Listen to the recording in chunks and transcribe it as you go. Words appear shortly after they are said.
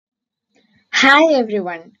Hi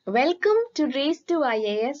everyone, welcome to Race to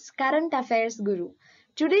IAS Current Affairs Guru.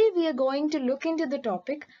 Today we are going to look into the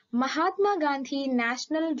topic Mahatma Gandhi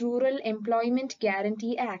National Rural Employment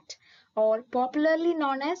Guarantee Act, or popularly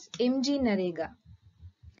known as MGNREGA.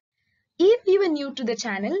 If you are new to the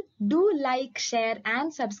channel, do like, share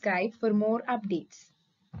and subscribe for more updates.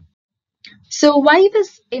 So why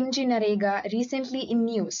was MGNREGA recently in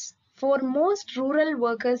news? For most rural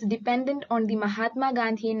workers dependent on the Mahatma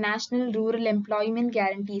Gandhi National Rural Employment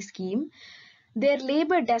Guarantee Scheme, their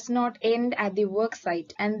labor does not end at the work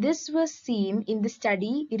site, and this was seen in the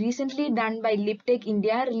study recently done by LipTech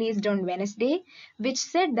India released on Wednesday, which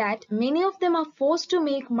said that many of them are forced to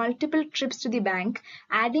make multiple trips to the bank,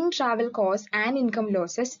 adding travel costs and income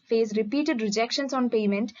losses, face repeated rejections on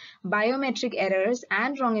payment, biometric errors,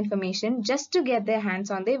 and wrong information just to get their hands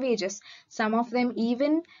on their wages. Some of them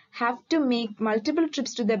even have to make multiple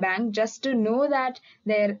trips to the bank just to know that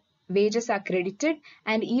their wages are credited,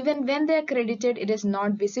 and even when they are credited it is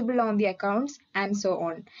not visible on the accounts, and so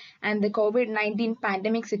on. And the COVID-19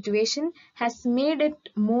 pandemic situation has made it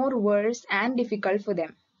more worse and difficult for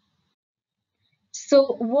them.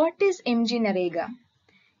 So what is MGNREGA?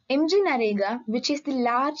 MGNREGA, which is the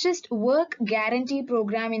largest work guarantee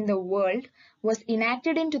program in the world, was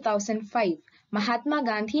enacted in 2005, Mahatma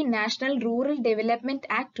Gandhi National Rural Development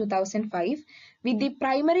Act 2005, with the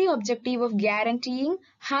primary objective of guaranteeing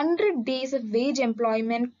 100 days of wage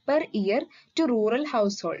employment per year to rural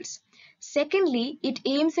households. Secondly, it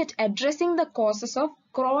aims at addressing the causes of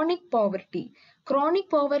chronic poverty. Chronic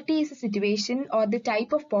poverty is a situation or the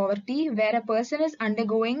type of poverty where a person is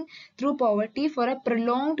undergoing through poverty for a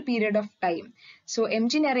prolonged period of time. So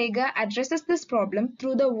MGNREGA addresses this problem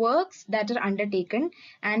through the works that are undertaken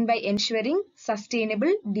and by ensuring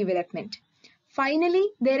sustainable development. Finally,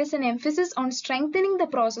 there is an emphasis on strengthening the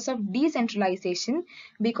process of decentralization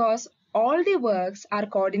because all the works are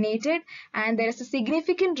coordinated and there is a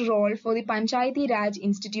significant role for the Panchayati Raj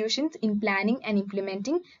institutions in planning and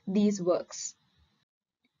implementing these works.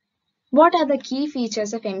 What are the key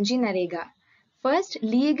features of MGNREGA? First,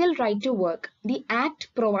 legal right to work. The Act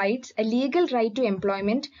provides a legal right to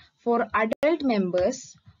employment for adult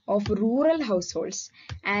members of rural households,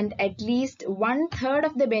 and at least 1/3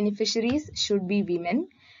 of the beneficiaries should be women,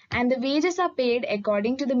 and the wages are paid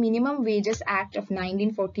according to the Minimum Wages Act of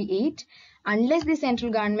 1948 unless the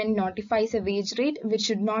central government notifies a wage rate which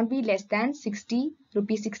should not be less than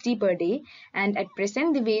rupees 60 per day, and at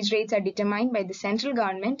present the wage rates are determined by the central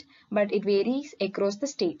government but it varies across the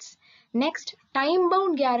states. Next,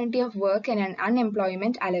 time-bound guarantee of work and an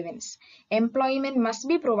unemployment allowance. Employment must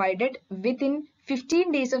be provided within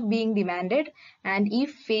 15 days of being demanded, and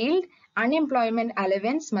if failed, unemployment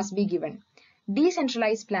allowance must be given.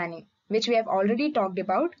 Decentralized planning, which we have already talked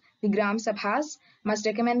about. The Gram Sabhas must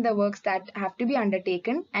recommend the works that have to be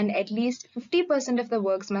undertaken, and at least 50% of the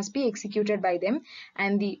works must be executed by them,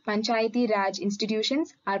 and the Panchayati Raj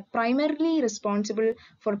institutions are primarily responsible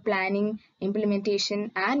for planning,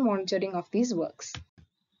 implementation and monitoring of these works.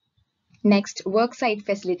 Next, worksite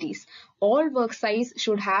facilities. All worksites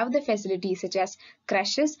should have the facilities such as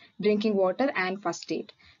crashes, drinking water and first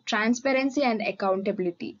aid. Transparency and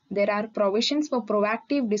accountability. There are provisions for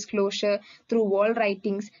proactive disclosure through wall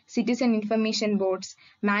writings, citizen information boards,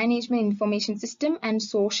 management information system and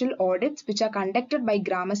social audits which are conducted by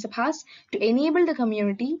Grama Sabhas to enable the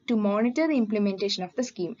community to monitor the implementation of the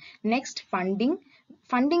scheme. Next, funding.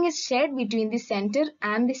 Funding is shared between the center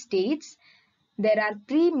and the states. There are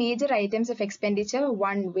three major items of expenditure: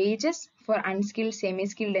 one, wages for unskilled,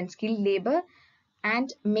 semi-skilled and skilled labor,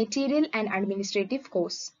 and material and administrative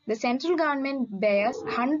costs. The central government bears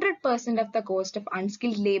 100% of the cost of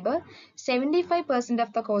unskilled labor, 75%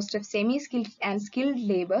 of the cost of semi-skilled and skilled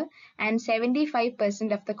labor, and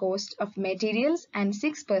 75% of the cost of materials and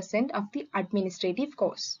 6% of the administrative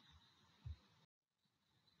costs.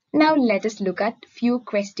 Now let us look at few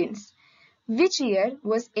questions. Which year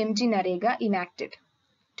was MGNREGA enacted?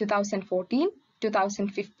 2014,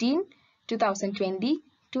 2015, 2020,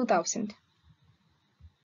 2000.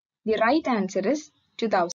 The right answer is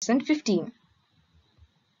 2015.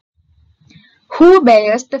 Who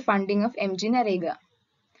bears the funding of MGNREGA?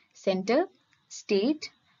 Center, state,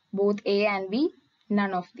 both A and B,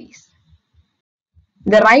 none of these.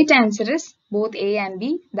 The right answer is both A and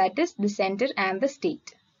B, that is the center and the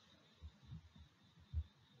state.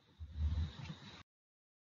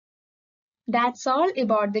 That's all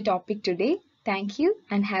about the topic today. Thank you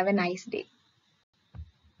and have a nice day.